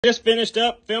Just finished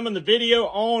up filming the video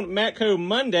on Matco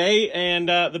Monday, and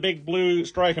the big blue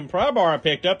strike and pry bar I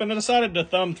picked up, and I decided to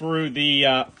thumb through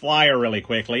the flyer really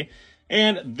quickly.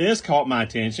 And this caught my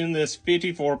attention, this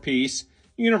 54-piece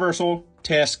universal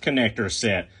test connector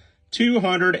set.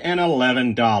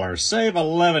 $211. Save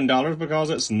 $11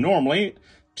 because it's normally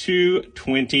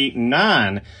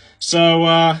 $229. So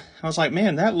I was like,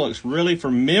 man, that looks really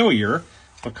familiar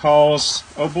because,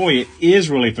 oh boy, it is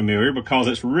really familiar because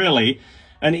it's really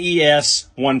an ES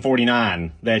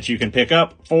 149 that you can pick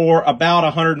up for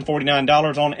about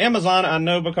 $149 on Amazon. I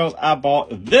know because I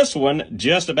bought this one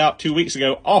just about 2 weeks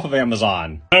ago off of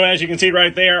Amazon. So as you can see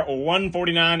right there,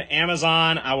 $149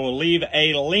 Amazon. I will leave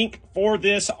a link for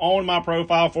this on my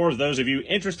profile for those of you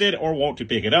interested or want to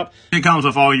pick it up. It comes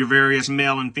with all your various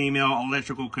male and female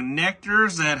electrical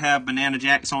connectors that have banana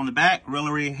jacks on the back.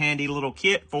 Really handy little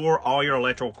kit for all your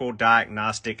electrical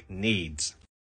diagnostic needs.